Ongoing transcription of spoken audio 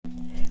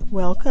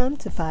Welcome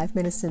to 5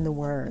 Minutes in the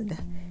Word.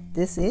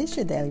 This is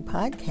your daily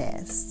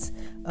podcast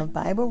of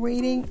Bible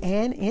reading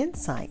and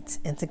insight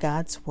into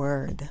God's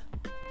Word.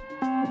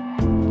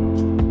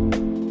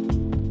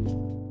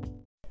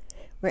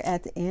 We're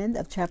at the end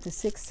of chapter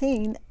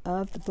 16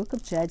 of the book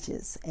of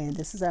Judges, and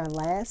this is our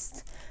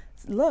last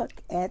look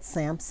at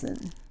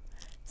Samson.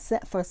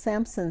 For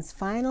Samson's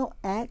final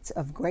act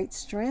of great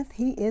strength,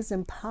 he is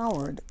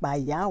empowered by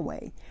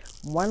Yahweh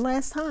one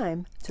last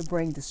time to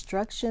bring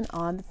destruction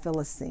on the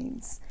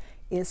Philistines,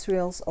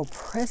 Israel's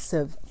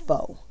oppressive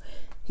foe.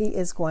 He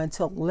is going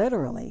to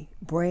literally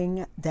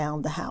bring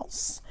down the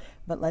house.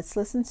 But let's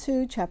listen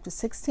to chapter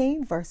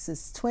 16,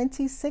 verses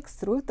 26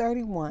 through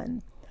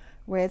 31,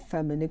 read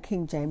from the New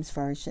King James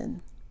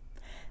Version.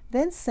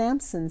 Then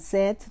Samson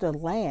said to the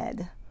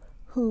lad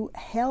who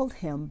held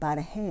him by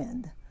the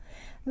hand,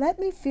 "Let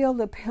me feel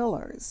the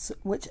pillars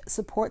which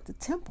support the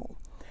temple,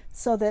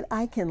 so that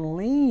I can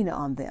lean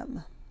on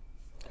them."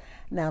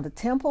 Now the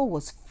temple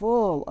was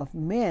full of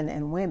men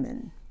and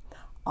women.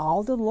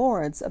 All the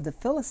lords of the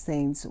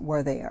Philistines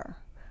were there,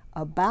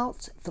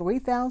 about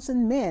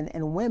 3,000 men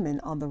and women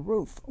on the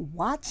roof,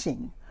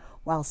 watching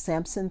while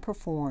Samson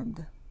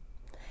performed.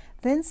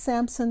 Then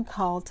Samson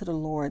called to the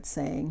Lord,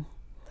 saying,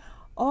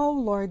 "O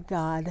Lord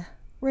God,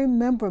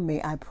 remember me,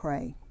 I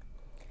pray.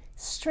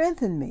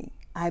 Strengthen me,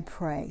 I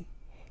pray,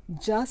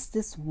 just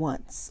this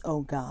once, O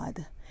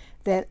God,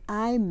 that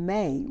I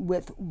may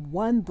with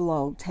one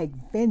blow take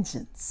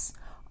vengeance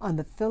on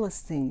the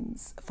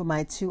Philistines for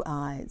my 2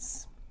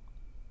 eyes."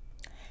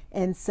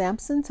 And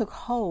Samson took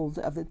hold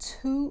of the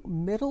 2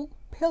 middle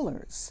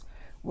pillars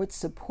which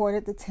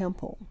supported the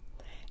temple,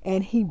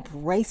 and he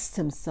braced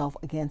himself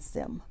against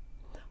them,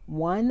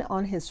 one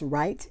on his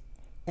right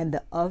and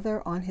the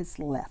other on his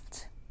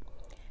left.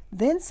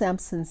 Then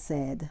Samson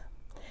said,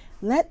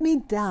 "Let me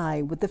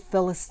die with the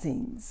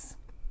Philistines."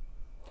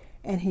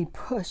 And he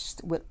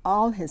pushed with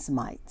all his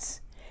might,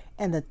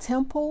 and the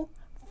temple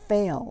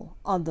fell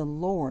on the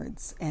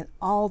lords and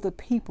all the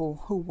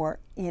people who were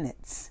in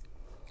it.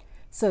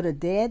 So the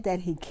dead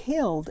that he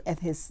killed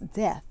at his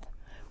death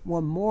were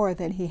more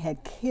than he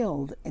had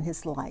killed in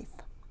his life.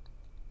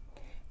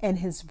 And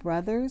his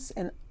brothers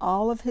and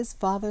all of his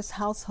father's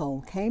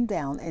household came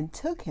down and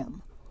took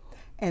him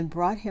and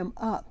brought him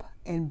up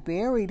and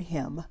buried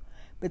him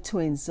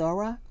between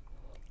Zorah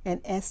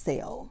and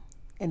Eshtaol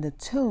in the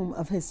tomb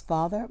of his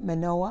father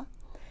Manoah.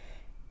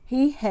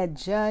 He had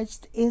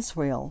judged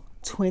Israel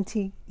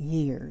 20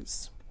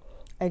 years.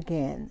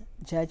 Again,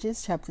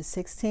 Judges chapter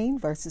 16,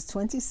 verses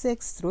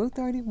 26 through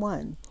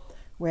 31,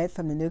 read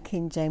from the New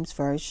King James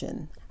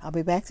Version. I'll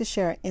be back to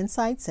share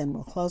insights, and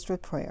we'll close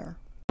with prayer.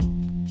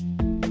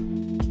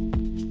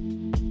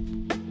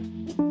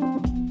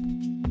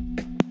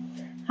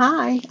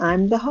 Hi,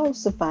 I'm the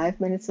host of 5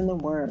 Minutes in the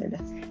Word,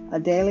 a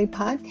daily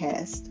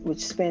podcast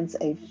which spends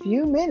a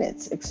few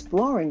minutes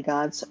exploring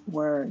God's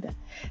Word.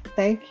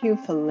 Thank you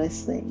for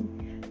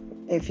listening.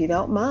 If you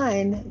don't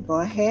mind,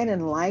 go ahead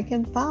and like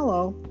and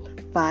follow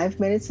 5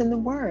 Minutes in the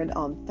Word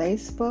on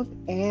Facebook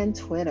and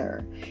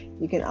Twitter.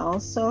 You can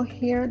also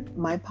hear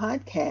my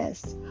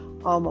podcast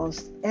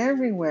almost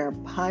everywhere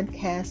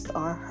podcasts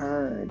are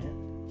heard.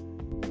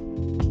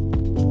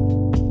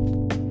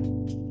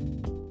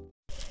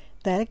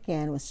 That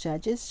again was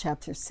Judges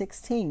chapter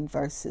 16,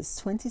 verses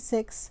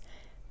 26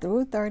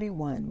 through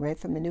 31, read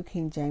from the New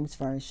King James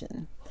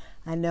Version.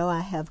 I know I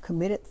have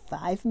committed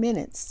 5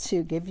 minutes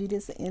to give you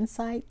this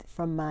insight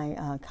from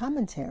my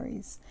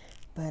commentaries,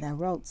 but I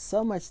wrote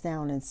so much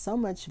down and so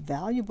much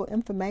valuable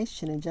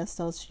information in just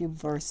those few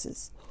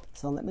verses.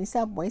 So let me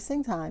stop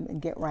wasting time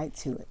and get right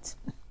to it.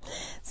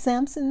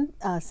 Samson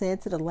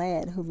said to the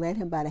lad who led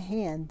him by the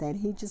hand that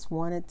he just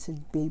wanted to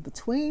be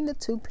between the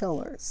 2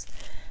 pillars.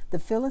 The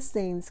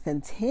Philistines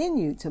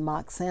continued to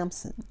mock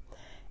Samson.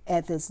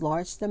 At this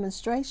large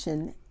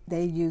demonstration,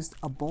 they used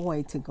a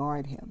boy to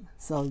guard him.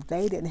 So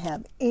they didn't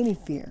have any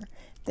fear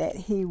that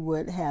he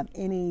would have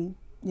any,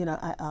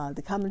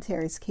 the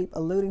commentaries keep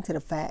alluding to the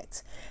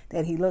fact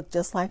that he looked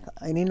just like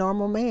any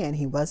normal man.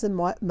 He wasn't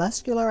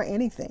muscular or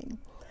anything.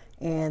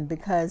 And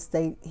because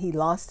he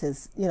lost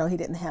his, he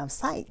didn't have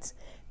sight,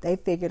 they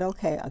figured,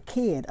 okay,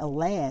 a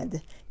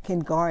lad can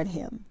guard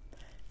him.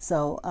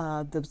 So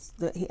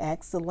he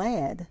asked the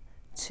lad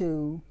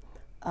to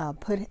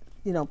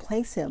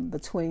place him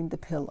between the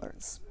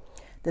pillars.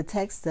 The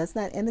text does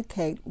not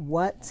indicate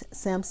what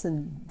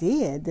Samson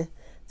did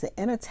to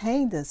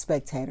entertain the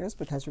spectators,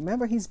 because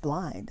remember, he's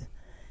blind.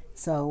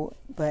 So,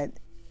 but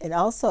it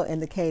also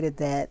indicated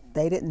that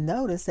they didn't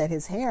notice that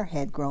his hair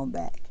had grown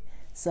back.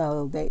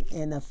 So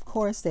of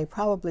course, they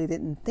probably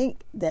didn't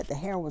think that the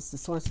hair was the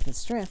source of his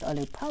strength, or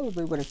they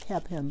probably would have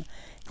kept him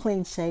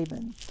clean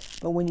shaven.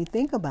 But when you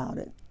think about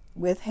it,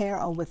 with hair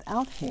or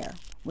without hair,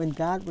 when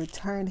God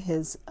returned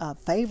his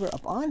favor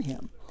upon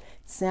him,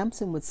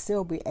 Samson would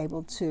still be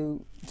able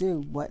to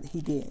do what he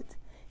did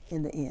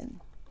in the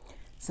end.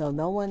 So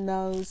no one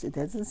knows, it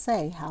doesn't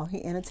say how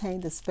he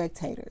entertained the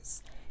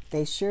spectators.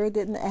 They sure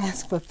didn't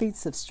ask for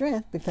feats of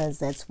strength, because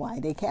that's why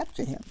they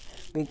captured him,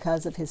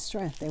 because of his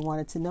strength. They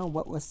wanted to know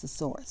what was the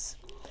source.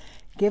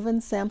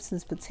 Given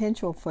Samson's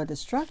potential for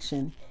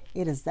destruction,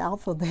 it is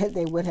doubtful that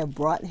they would have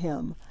brought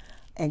him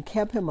and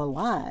kept him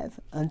alive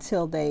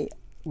until they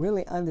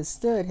really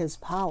understood his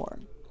power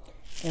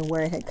and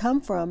where it had come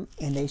from,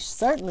 and they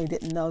certainly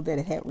didn't know that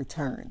it had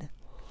returned.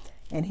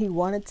 And he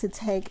wanted to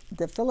take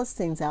the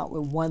Philistines out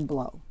with one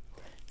blow.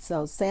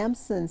 So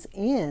Samson's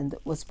end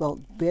was both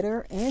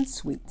bitter and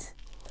sweet.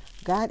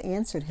 God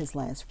answered his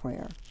last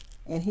prayer,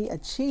 and he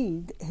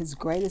achieved his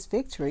greatest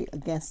victory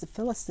against the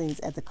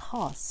Philistines at the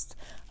cost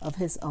of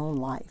his own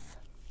life.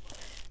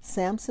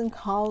 Samson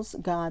calls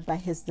God by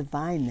his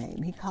divine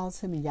name. He calls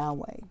him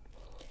Yahweh.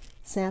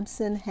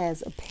 Samson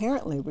has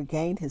apparently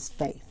regained his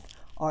faith,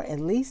 or at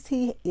least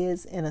he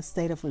is in a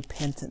state of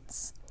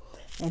repentance.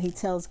 And he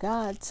tells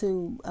God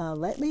to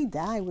let me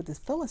die with the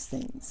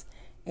Philistines.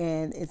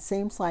 And it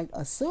seems like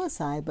a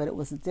suicide, but it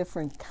was a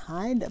different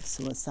kind of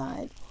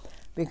suicide,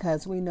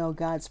 because we know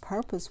God's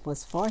purpose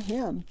was for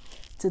him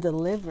to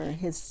deliver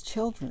his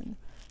children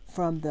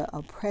from the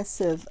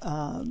oppressive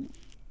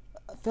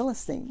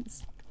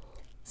Philistines.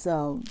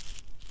 So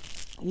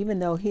even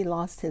though he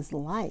lost his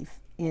life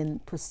in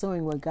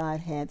pursuing what God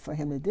had for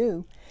him to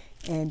do,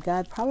 and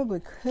God probably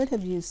could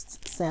have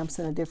used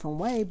Samson a different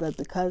way, but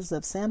because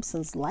of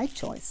Samson's life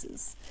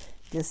choices,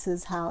 this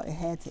is how it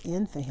had to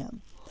end for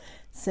him.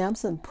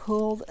 Samson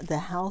pulled the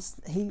house,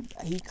 he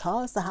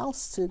caused the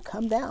house to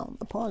come down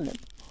upon them.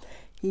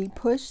 He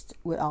pushed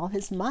with all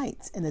his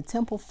might, and the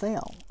temple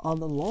fell on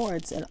the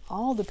lords and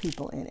all the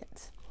people in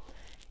it.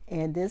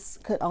 And this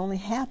could only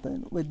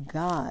happen with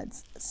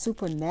God's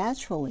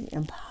supernaturally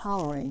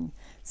empowering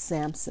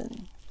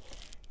Samson.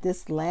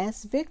 This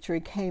last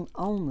victory came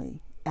only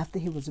after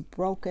he was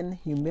broken,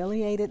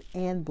 humiliated,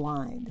 and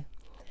blind.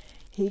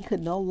 He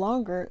could no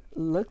longer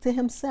look to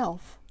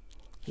himself.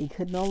 He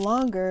could no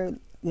longer,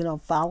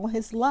 follow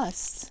his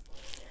lusts.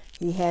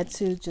 He had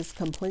to just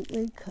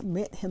completely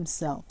commit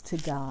himself to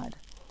God.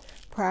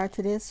 Prior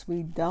to this,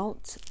 we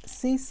don't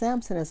see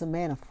Samson as a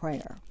man of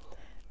prayer.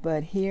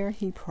 But here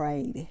he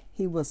prayed.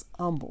 He was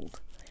humbled.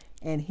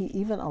 And he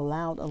even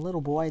allowed a little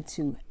boy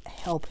to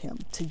help him,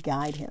 to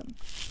guide him.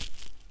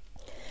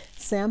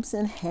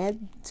 Samson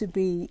had to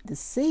be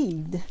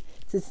deceived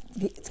to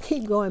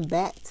keep going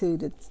back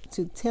to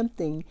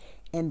tempting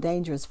and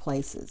dangerous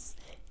places.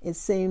 It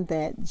seemed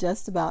that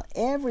just about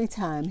every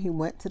time he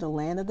went to the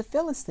land of the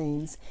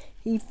Philistines,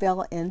 he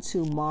fell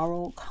into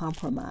moral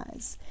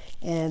compromise.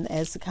 And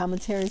as the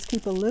commentaries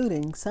keep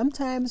alluding,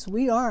 sometimes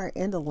we are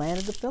in the land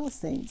of the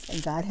Philistines,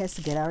 and God has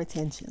to get our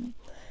attention.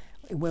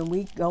 When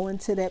we go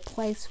into that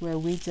place where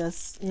we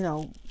just,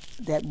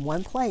 that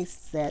one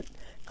place that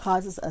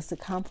causes us to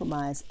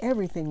compromise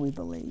everything we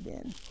believe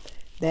in,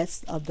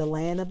 that's of the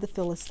land of the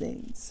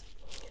Philistines.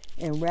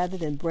 And rather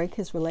than break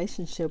his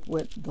relationship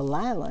with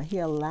Delilah, he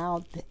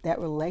allowed that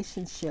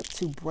relationship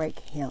to break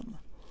him.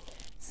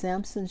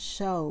 Samson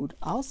showed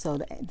also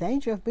the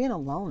danger of being a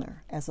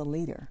loner as a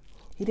leader.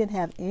 He didn't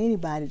have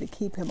anybody to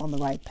keep him on the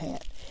right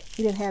path.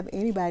 He didn't have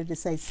anybody to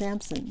say,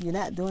 Samson, you're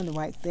not doing the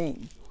right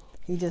thing.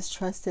 He just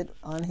trusted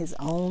on his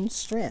own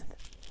strength.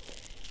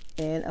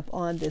 And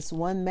upon this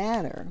one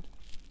matter,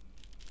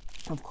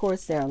 of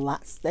course, there are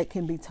lots that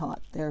can be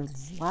taught.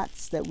 There's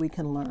lots that we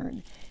can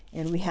learn.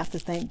 And we have to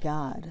thank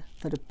God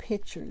for the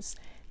pictures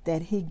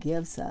that he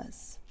gives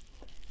us.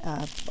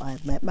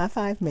 I've met my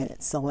 5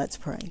 minutes, so let's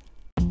pray.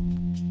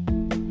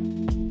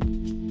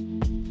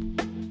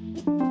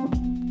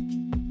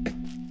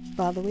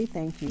 Father, we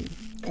thank you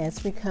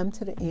as we come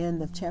to the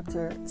end of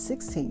chapter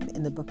 16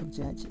 in the book of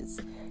Judges,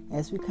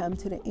 as we come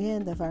to the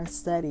end of our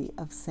study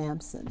of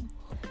Samson.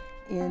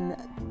 In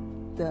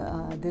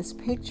this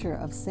picture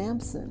of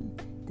Samson,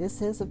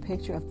 this is a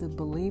picture of the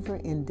believer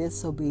in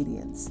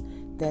disobedience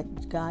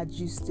that God,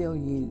 you still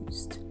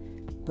used,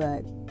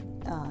 but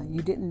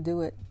you didn't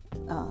do it.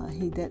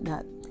 He did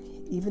not,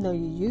 even though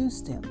you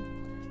used him,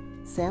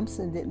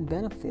 Samson didn't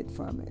benefit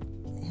from it.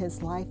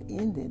 His life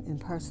ended in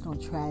personal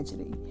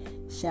tragedy,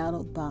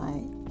 shadowed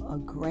by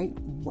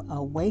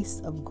a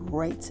waste of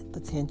great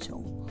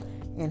potential.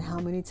 And how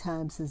many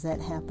times has that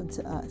happened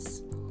to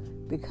us?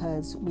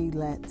 Because we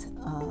let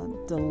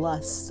the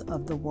lusts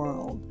of the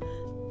world,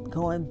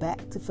 going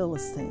back to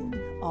Philistine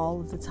all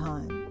of the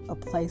time, a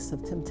place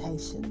of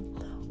temptation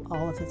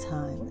all of the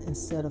time,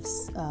 instead of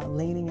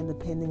leaning and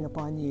depending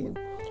upon you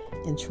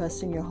and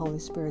trusting your Holy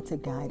Spirit to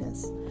guide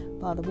us.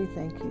 Father, we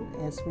thank you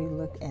as we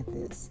look at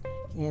this.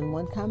 And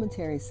one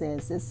commentary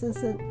says, this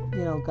isn't,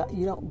 God,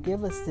 you don't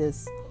give us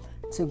this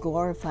to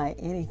glorify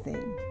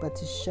anything, but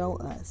to show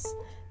us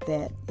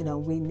that,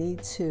 we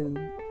need to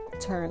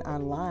turn our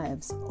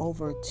lives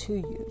over to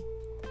you,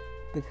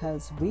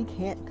 because we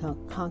can't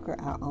conquer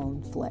our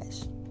own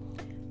flesh.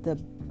 The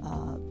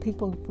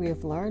people we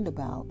have learned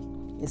about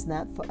is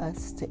not for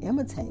us to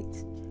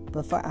imitate,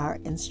 but for our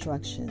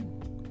instruction.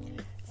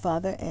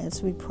 Father,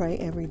 as we pray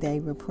every day,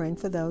 we're praying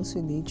for those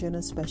who need you in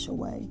a special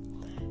way.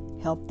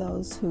 Help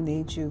those who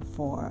need you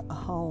for a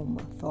home,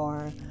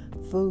 for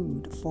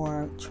food,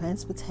 for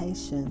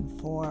transportation,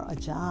 for a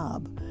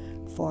job,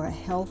 for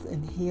health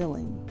and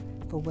healing,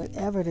 for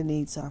whatever the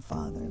needs are,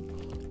 Father.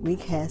 We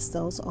cast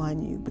those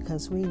on you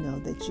because we know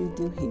that you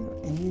do hear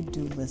and you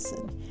do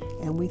listen,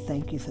 and we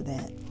thank you for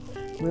that.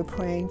 We're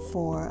praying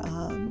for,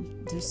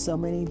 there's so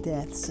many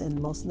deaths, and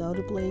most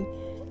notably,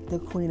 the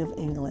Queen of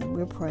England.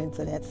 We're praying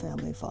for that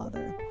family,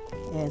 Father,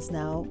 as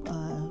now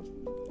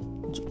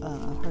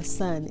her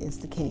son is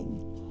the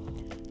king.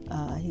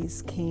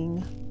 He's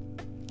king.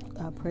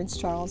 Prince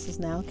Charles is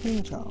now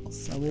King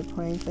Charles, so we're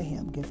praying for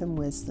him. Give him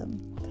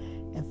wisdom.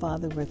 And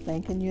Father, we're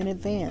thanking you in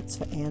advance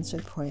for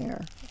answered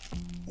prayer.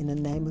 In the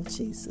name of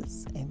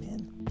Jesus,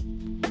 amen.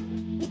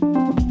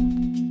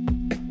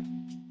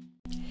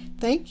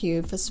 Thank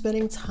you for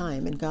spending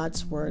time in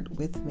God's Word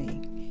with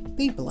me.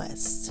 Be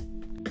blessed.